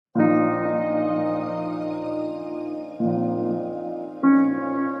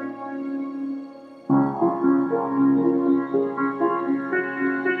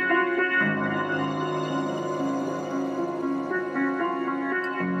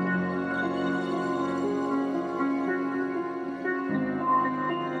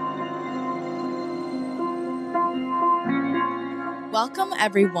Welcome,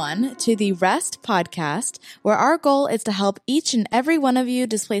 everyone, to the Rest Podcast, where our goal is to help each and every one of you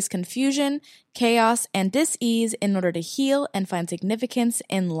displace confusion, chaos, and dis-ease in order to heal and find significance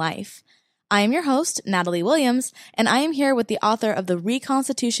in life. I am your host, Natalie Williams, and I am here with the author of the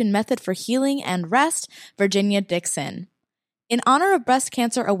Reconstitution Method for Healing and Rest, Virginia Dixon. In honor of Breast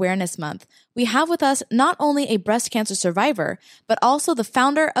Cancer Awareness Month, we have with us not only a breast cancer survivor, but also the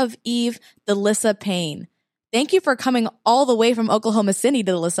founder of Eve, Delissa Payne. Thank you for coming all the way from Oklahoma City,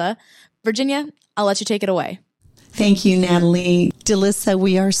 Delissa. Virginia, I'll let you take it away. Thank you, Natalie. Delissa,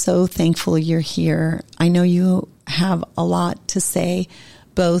 we are so thankful you're here. I know you have a lot to say,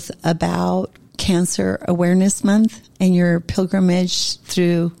 both about Cancer Awareness Month and your pilgrimage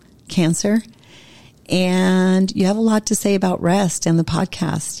through cancer. And you have a lot to say about rest and the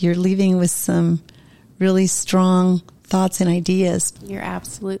podcast. You're leaving with some really strong thoughts and ideas. You're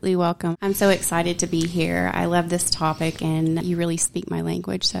absolutely welcome. I'm so excited to be here. I love this topic and you really speak my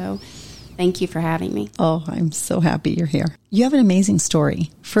language. So thank you for having me. Oh, I'm so happy you're here. You have an amazing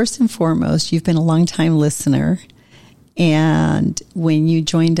story. First and foremost, you've been a longtime listener. And when you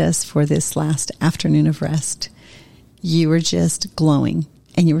joined us for this last afternoon of rest, you were just glowing.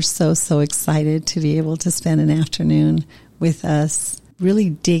 And you were so excited to be able to spend an afternoon with us, really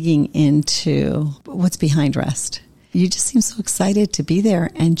digging into what's behind rest. You just seem so excited to be there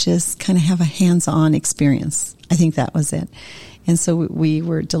and just kind of have a hands-on experience. I think that was it. And so we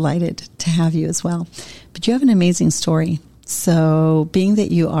were delighted to have you as well. But you have an amazing story. So being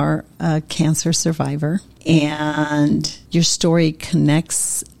that you are a cancer survivor and your story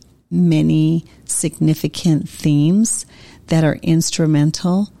connects many significant themes that are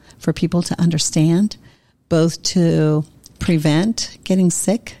instrumental for people to understand, both to prevent getting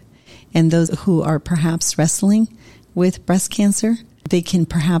sick and those who are perhaps wrestling with breast cancer, they can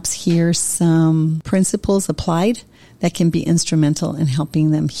perhaps hear some principles applied that can be instrumental in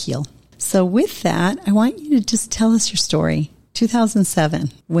helping them heal. So with that, I want you to just tell us your story.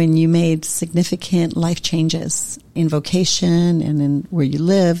 2007, when you made significant life changes in vocation and in where you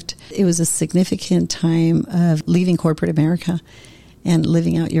lived, it was a significant time of leaving corporate America and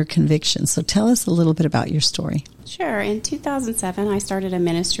living out your convictions. So tell us a little bit about your story. Sure. In 2007, I started a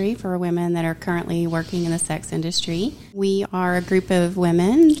ministry for women that are currently working in the sex industry. We are a group of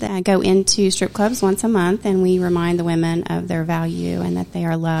women that go into strip clubs once a month, and we remind the women of their value and that they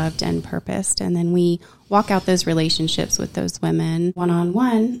are loved and purposed. And then we walk out those relationships with those women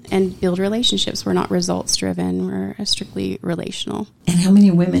one-on-one and build relationships. We're not results-driven. We're strictly relational. And how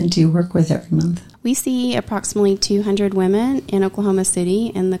many women do you work with every month? We see approximately 200 women in Oklahoma City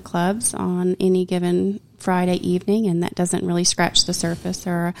in the clubs on any given Friday evening, and that doesn't really scratch the surface.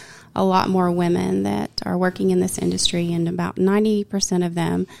 There are a lot more women that are working in this industry, and about 90% of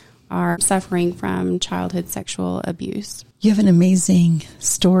them are suffering from childhood sexual abuse. You have an amazing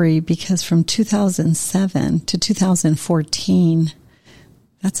story because from 2007 to 2014,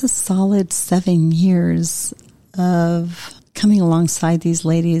 that's a solid 7 years of coming alongside these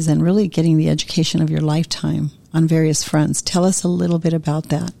ladies and really getting the education of your lifetime on various fronts. Tell us a little bit about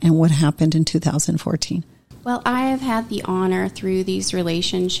that and what happened in 2014. Well, I have had the honor through these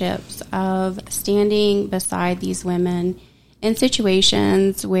relationships of standing beside these women in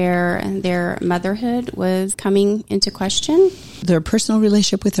situations where their motherhood was coming into question. Their personal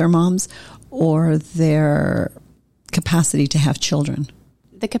relationship with their moms or their capacity to have children?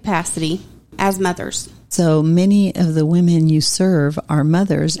 The capacity as mothers. So many of the women you serve are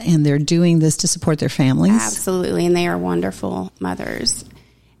mothers, and they're doing this to support their families? Absolutely, and they are wonderful mothers.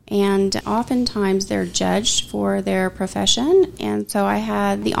 And oftentimes they're judged for their profession, and so I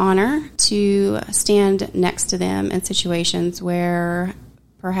had the honor to stand next to them in situations where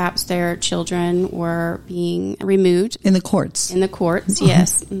perhaps their children were being removed. In the courts? In the courts,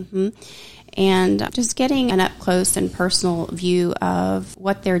 yes. Mm-hmm. And just getting an up-close and personal view of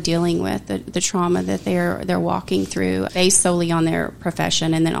what they're dealing with, the trauma that they're walking through based solely on their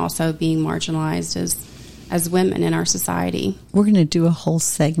profession, and then also being marginalized as women in our society. We're going to do a whole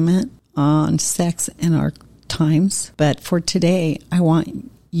segment on sex in our times, but for today, I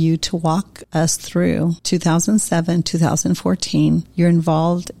want you to walk us through 2007, 2014. You're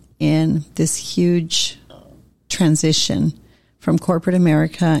involved in this huge transition from corporate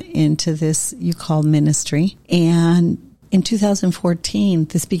America into this you call ministry. And in 2014,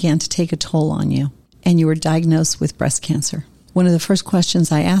 this began to take a toll on you, and you were diagnosed with breast cancer. One of the first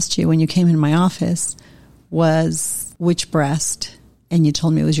questions I asked you when you came in my office was, which breast? And you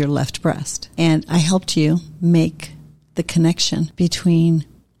told me it was your left breast. And I helped you make the connection between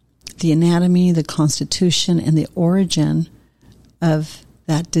the anatomy, the constitution, and the origin of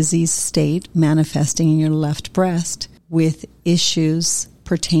that disease state manifesting in your left breast with issues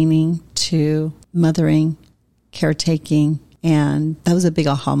pertaining to mothering, caretaking, and that was a big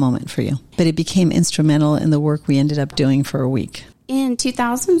aha moment for you. But it became instrumental in the work we ended up doing for a week. In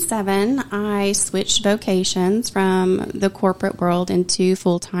 2007, I switched vocations from the corporate world into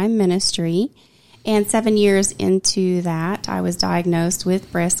full-time ministry. And 7 years into that, I was diagnosed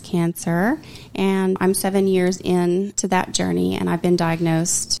with breast cancer. And I'm 7 years into that journey, and I've been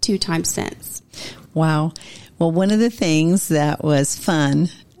diagnosed 2 times since. Wow. Well, one of the things that was fun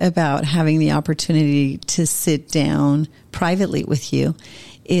about having the opportunity to sit down privately with you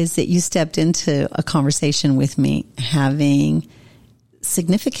is that you stepped into a conversation with me having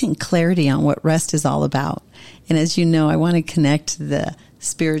significant clarity on what rest is all about. And as you know, I want to connect the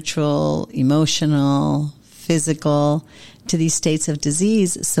spiritual, emotional, physical to these states of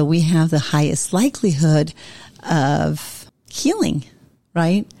disease so we have the highest likelihood of healing,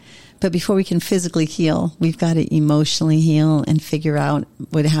 right? But before we can physically heal, we've got to emotionally heal and figure out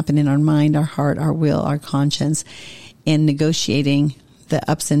what happened in our mind, our heart, our will, our conscience, and negotiating the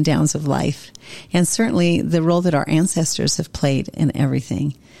ups and downs of life. And certainly the role that our ancestors have played in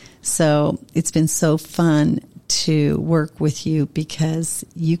everything. So it's been so fun to work with you because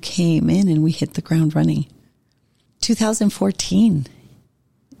you came in and we hit the ground running. 2014,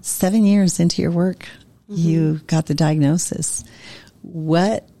 7 years into your work, you got the diagnosis.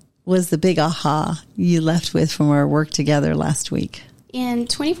 What was the big aha you left with from our work together last week? In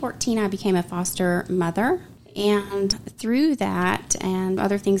 2014, I became a foster mother. And through that and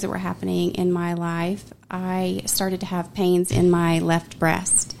other things that were happening in my life, I started to have pains in my left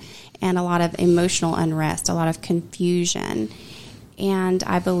breast and a lot of emotional unrest, a lot of confusion. And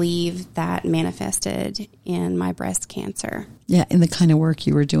I believe that manifested in my breast cancer. Yeah, in the kind of work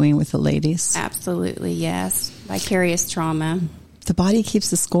you were doing with the ladies. Absolutely, yes. Vicarious trauma. The body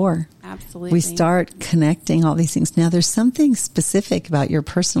keeps the score. Absolutely. We start connecting all these things. Now, there's something specific about your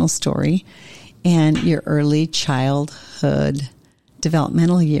personal story and your early childhood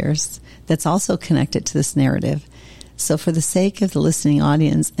developmental years that's also connected to this narrative. So for the sake of the listening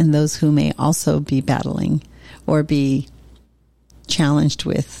audience and those who may also be battling or be challenged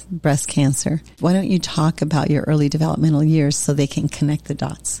with breast cancer, why don't you talk about your early developmental years so they can connect the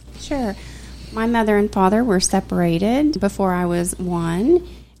dots? Sure. My mother and father were separated before I was 1,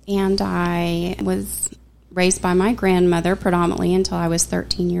 and I was raised by my grandmother predominantly until I was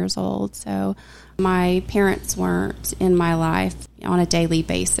 13 years old. So my parents weren't in my life on a daily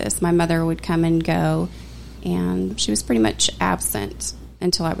basis. My mother would come and go, and she was pretty much absent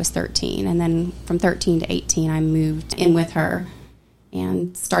until I was 13. And then from 13 to 18, I moved in with her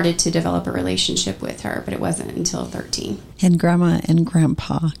and started to develop a relationship with her, but it wasn't until 13. And Grandma and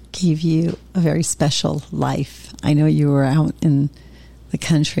Grandpa gave you a very special life. I know you were out in the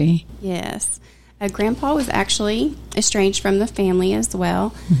country. Yes. Grandpa was actually estranged from the family as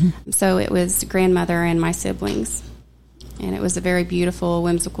well. Mm-hmm. So it was grandmother and my siblings. And it was a very beautiful,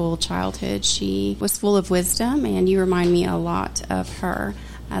 whimsical childhood. She was full of wisdom, and you remind me a lot of her.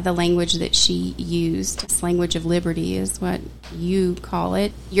 The language that she used, this language of liberty is what you call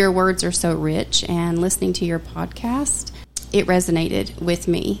it. Your words are so rich, and listening to your podcast, it resonated with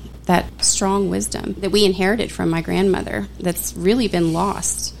me. That strong wisdom that we inherited from my grandmother that's really been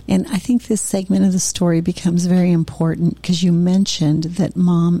lost. And I think this segment of the story becomes very important because you mentioned that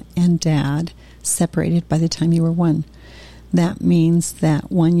Mom and Dad separated by the time you were 1. That means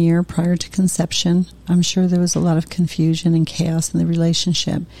that 1 year prior to conception, I'm sure there was a lot of confusion and chaos in the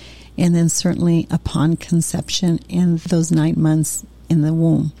relationship. And then certainly upon conception and those 9 months in the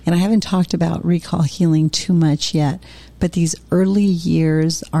womb. And I haven't talked about recall healing too much yet, but these early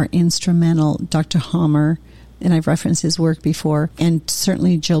years are instrumental. Dr. Hammer, and I've referenced his work before, and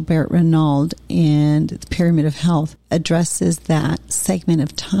certainly Gilbert Renaud in The Pyramid of Health addresses that segment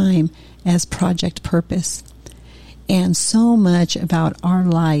of time as project purpose. And so much about our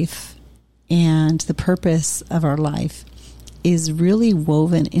life and the purpose of our life is really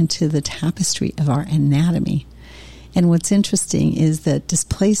woven into the tapestry of our anatomy. And what's interesting is that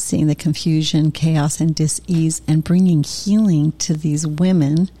displacing the confusion, chaos, and dis-ease and bringing healing to these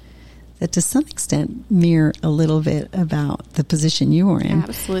women that to some extent mirror a little bit about the position you were in.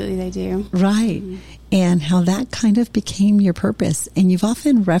 Absolutely, they do. Right. Mm-hmm. And how that kind of became your purpose. And you've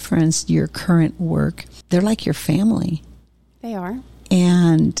often referenced your current work. They're like your family. They are.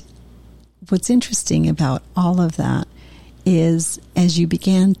 And what's interesting about all of that is as you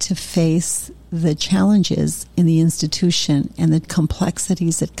began to face the challenges in the institution and the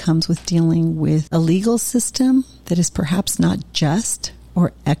complexities that comes with dealing with a legal system that is perhaps not just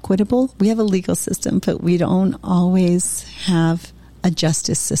or equitable. We have a legal system, but we don't always have a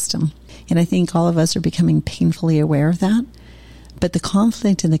justice system. And I think all of us are becoming painfully aware of that. But the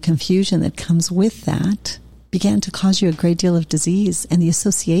conflict and the confusion that comes with that began to cause you a great deal of disease, and the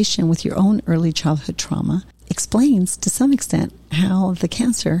association with your own early childhood trauma explains to some extent how the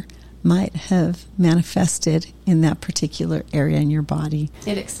cancer might have manifested in that particular area in your body.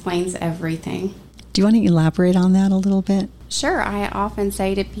 It explains everything. Do you want to elaborate on that a little bit? Sure. I often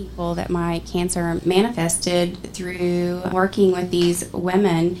say to people that my cancer manifested through working with these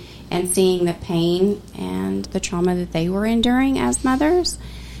women and seeing the pain and the trauma that they were enduring as mothers.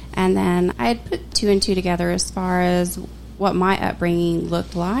 And then I had put two and two together as far as what my upbringing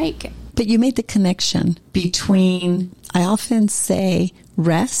looked like. But you made the connection between, I often say,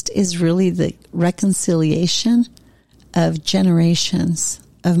 rest is really the reconciliation of generations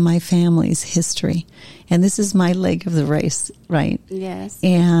of my family's history. And this is my leg of the race, right? Yes.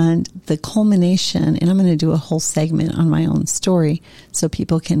 And the culmination, and I'm going to do a whole segment on my own story so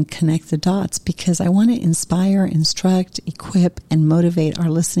people can connect the dots, because I want to inspire, instruct, equip, and motivate our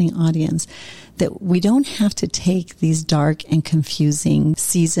listening audience that we don't have to take these dark and confusing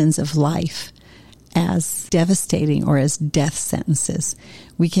seasons of life as devastating or as death sentences.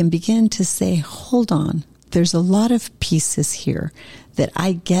 We can begin to say, hold on, there's a lot of pieces here that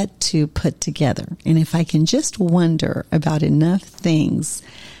I get to put together. And if I can just wonder about enough things,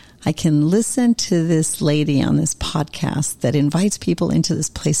 I can listen to this lady on this podcast that invites people into this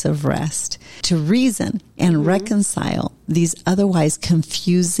place of rest to reason and reconcile these otherwise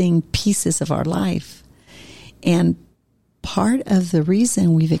confusing pieces of our life. And part of the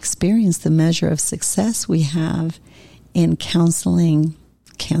reason we've experienced the measure of success we have in counseling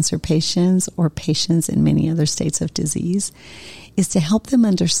cancer patients or patients in many other states of disease is to help them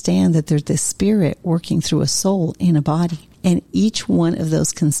understand that there's this spirit working through a soul in a body. And each one of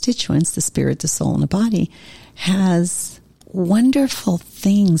those constituents, the spirit, the soul, and the body, has wonderful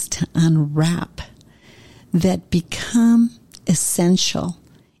things to unwrap that become essential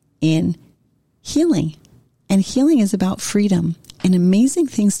in healing. And healing is about freedom. And amazing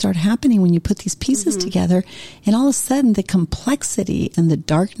things start happening when you put these pieces together. And all of a sudden, the complexity and the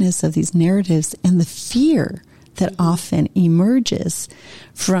darkness of these narratives and the fear that often emerges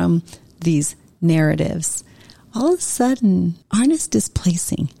from these narratives, all of a sudden, aren't as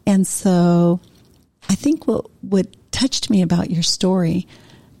displacing. And so I think what touched me about your story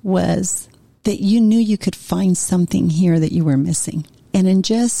was that you knew you could find something here that you were missing. And in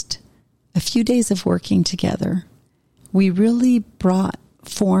just a few days of working together, we really brought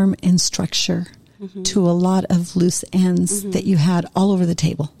form and structure to a lot of loose ends that you had all over the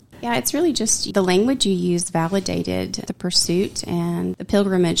table. Yeah, it's really just the language you used validated the pursuit and the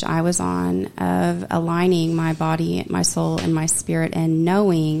pilgrimage I was on of aligning my body, my soul, and my spirit, and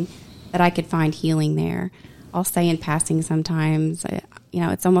knowing that I could find healing there. I'll say in passing sometimes,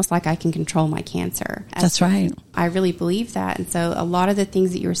 it's almost like I can control my cancer. That's right. I really believe that. And so a lot of the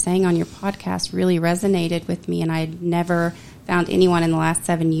things that you were saying on your podcast really resonated with me, and I had never found anyone in the last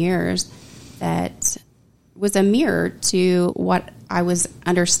 7 years that was a mirror to what I was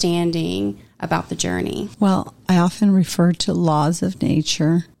understanding about the journey. Well, I often refer to laws of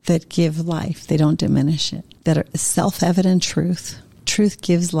nature that give life. They don't diminish it. That are self-evident truth. Truth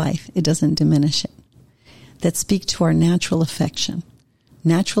gives life. It doesn't diminish it. That speak to our natural affection.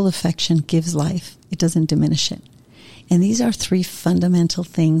 Natural affection gives life. It doesn't diminish it. And these are three fundamental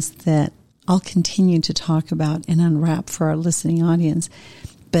things that I'll continue to talk about and unwrap for our listening audience.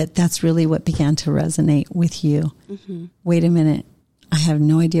 But that's really what began to resonate with you. Wait a minute. I have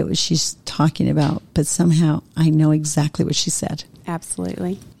no idea what she's talking about, but somehow I know exactly what she said.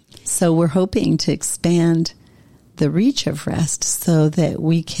 Absolutely. So we're hoping to expand the reach of rest so that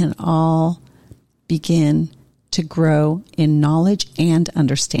we can all begin to grow in knowledge and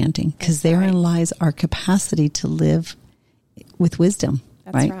understanding, because therein lies our capacity to live with wisdom.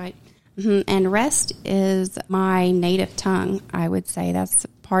 That's right. And rest is my native tongue, I would say. That's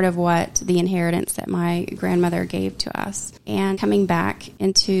part of what the inheritance that my grandmother gave to us. And coming back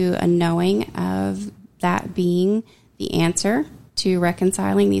into a knowing of that being the answer to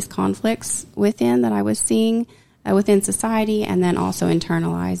reconciling these conflicts within that I was seeing within society, and then also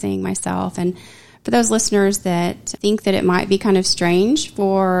internalizing myself. And for those listeners that think that it might be kind of strange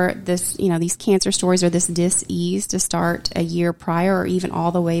for this, these cancer stories or this dis-ease to start a year prior or even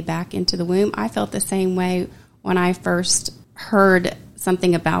all the way back into the womb, I felt the same way when I first heard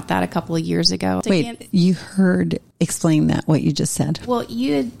something about that a couple of years ago. Wait, you heard, explain that, what you just said. Well,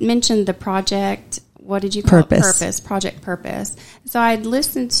 you had mentioned the project what did you call Purpose. it? Project Purpose. So I'd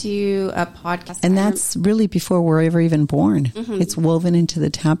listened to a podcast. And that's really before we're ever even born. Mm-hmm. It's woven into the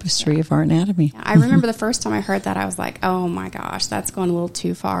tapestry of our anatomy. I remember the first time I heard that, I was like, oh my gosh, that's going a little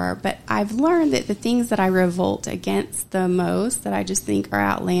too far. But I've learned that the things that I revolt against the most, that I just think are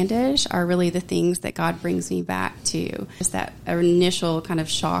outlandish, are really the things that God brings me back to. Just that initial kind of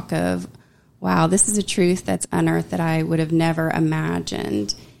shock of, wow, this is a truth that's unearthed that I would have never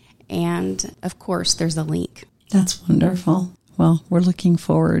imagined. And, of course, there's a link. That's wonderful. Well, we're looking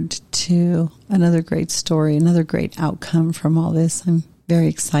forward to another great story, another great outcome from all this. I'm very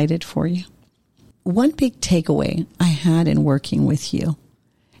excited for you. One big takeaway I had in working with you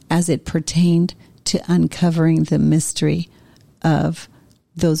as it pertained to uncovering the mystery of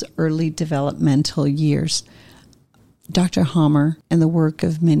those early developmental years, Dr. Hammer and the work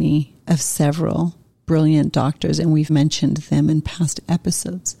of several brilliant doctors, and we've mentioned them in past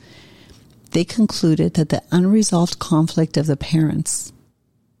episodes, they concluded that the unresolved conflict of the parents,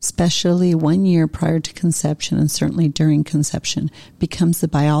 especially 1 year prior to conception and certainly during conception, becomes the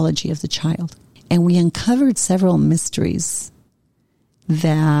biology of the child. And we uncovered several mysteries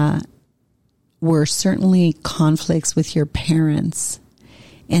that were certainly conflicts with your parents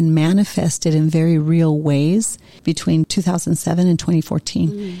and manifested in very real ways between 2007 and 2014.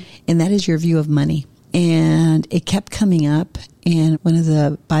 Mm-hmm. And that is your view of money. And it kept coming up in one of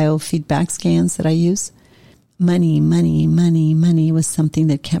the biofeedback scans that I use. Money was something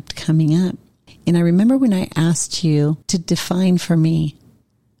that kept coming up. And I remember when I asked you to define for me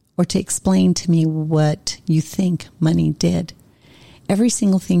or to explain to me what you think money did, every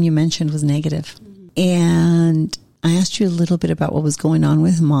single thing you mentioned was negative. Mm-hmm. And I asked you a little bit about what was going on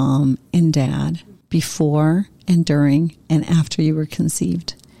with mom and dad before and during and after you were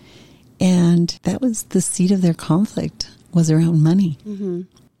conceived. And that was the seed of their conflict, was around money. Mm-hmm.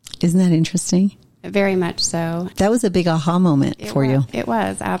 Isn't that interesting? Very much so. That was a big aha moment for you. It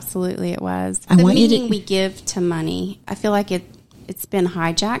was. Absolutely, it was. The meaning we give to money, I feel like it's been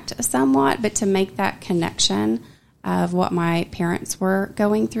hijacked somewhat, but to make that connection of what my parents were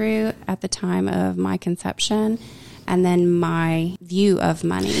going through at the time of my conception, and then my view of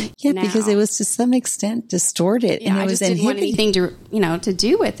money. Yeah, now, because it was to some extent distorted. Yeah, and I just didn't want anything to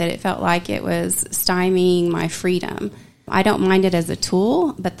do with it. It felt like it was stymieing my freedom. I don't mind it as a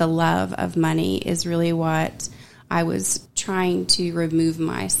tool, but the love of money is really what I was trying to remove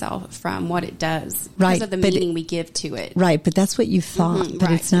myself from, what it does because of the meaning we give to it. Right, but that's what you thought,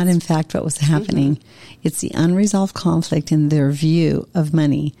 but it's not in fact what was happening. Mm-hmm. It's the unresolved conflict in their view of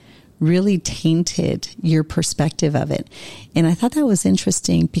money really tainted your perspective of it. And I thought that was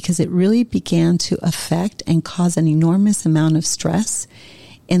interesting because it really began to affect and cause an enormous amount of stress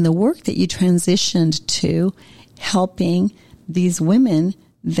in the work that you transitioned to, helping these women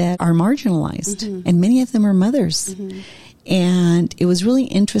that are marginalized. Mm-hmm. And many of them are mothers. Mm-hmm. And it was really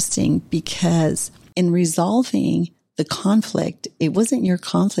interesting because in resolving the conflict, it wasn't your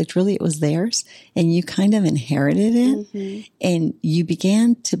conflict, really, it was theirs. And you kind of inherited it. Mm-hmm. And you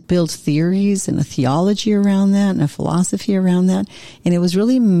began to build theories and a theology around that and a philosophy around that. And it was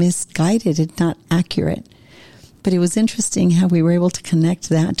really misguided and not accurate. But it was interesting how we were able to connect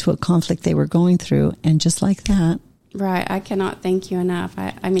that to a conflict they were going through. And just like that. Right. I cannot thank you enough.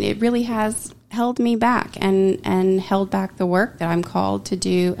 I mean, it really has held me back and held back the work that I'm called to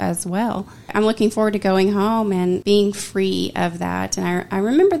do as well. I'm looking forward to going home and being free of that. And I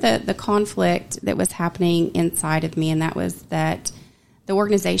remember the conflict that was happening inside of me, and that was that the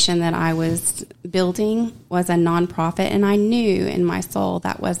organization that I was building was a nonprofit, and I knew in my soul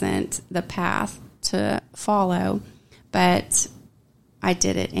that wasn't the path to follow, but I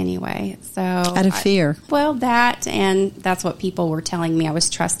did it anyway. So out of fear. That's what people were telling me. I was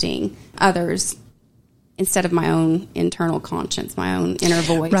trusting others instead of my own internal conscience, my own inner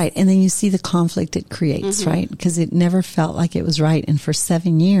voice. Right. And then you see the conflict it creates, mm-hmm. right? Because it never felt like it was right. And for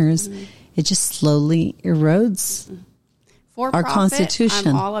 7 years, mm-hmm. it just slowly erodes For our profit, Constitution.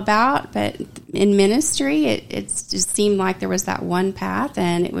 I'm all about, but in ministry, it just seemed like there was that one path,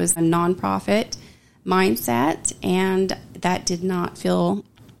 and it was a nonprofit mindset, and that did not feel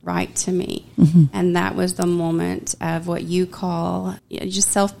right to me. Mm-hmm. And that was the moment of what you call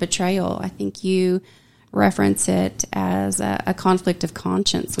just self-betrayal. I think you reference it as a conflict of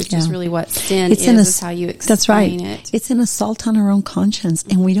conscience, which is really what sin is how you explain that's right. it. It's an assault on our own conscience,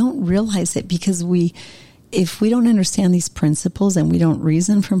 and we don't realize it because if we don't understand these principles and we don't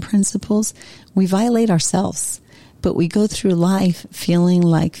reason from principles, we violate ourselves. But we go through life feeling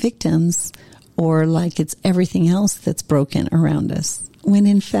like victims or like it's everything else that's broken around us, when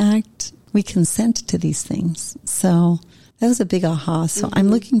in fact we consent to these things. So That was a big aha. So I'm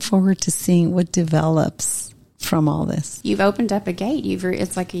looking forward to seeing what develops from all this. You've opened up a gate.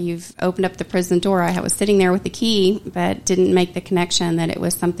 It's like you've opened up the prison door. I was sitting there with the key, but didn't make the connection that it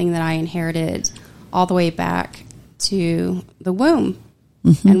was something that I inherited all the way back to the womb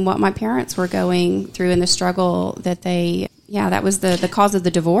and what my parents were going through and the struggle that that was the cause of the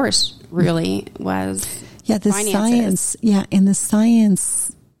divorce, really, was the finances. Science, and the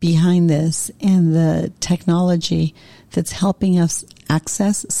science behind this and the technology that's helping us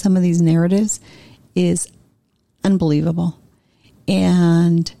access some of these narratives is unbelievable.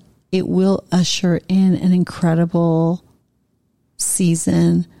 And it will usher in an incredible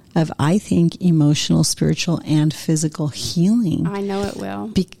season of, I think, emotional, spiritual, and physical healing. I know it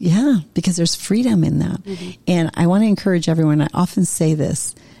will. Because there's freedom in that. And I want to encourage everyone. I often say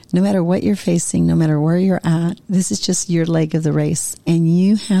this, no matter what you're facing, no matter where you're at, this is just your leg of the race. And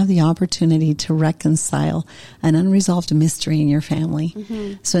you have the opportunity to reconcile an unresolved mystery in your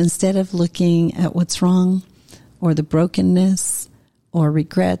family. So instead of looking at what's wrong or the brokenness or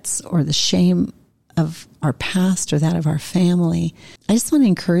regrets or the shame of our past or that of our family, I just want to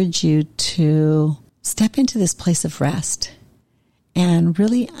encourage you to step into this place of rest and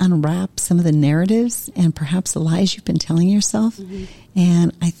really unwrap some of the narratives and perhaps the lies you've been telling yourself.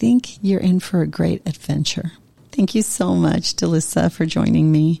 And I think you're in for a great adventure. Thank you so much, Delissa, for joining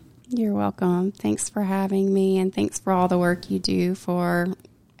me. You're welcome. Thanks for having me, and thanks for all the work you do for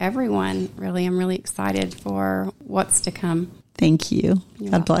everyone. Really, I'm really excited for what's to come. Thank you.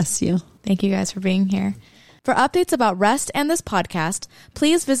 God bless you. Thank you guys for being here. For updates about Rest and this podcast,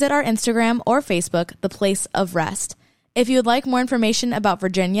 please visit our Instagram or Facebook, The Place of Rest. If you would like more information about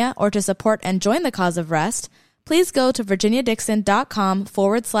Virginia or to support and join the cause of Rest, please go to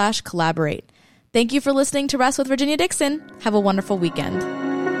virginiadixon.com/collaborate. Thank you for listening to Rest with Virginia Dixon. Have a wonderful weekend.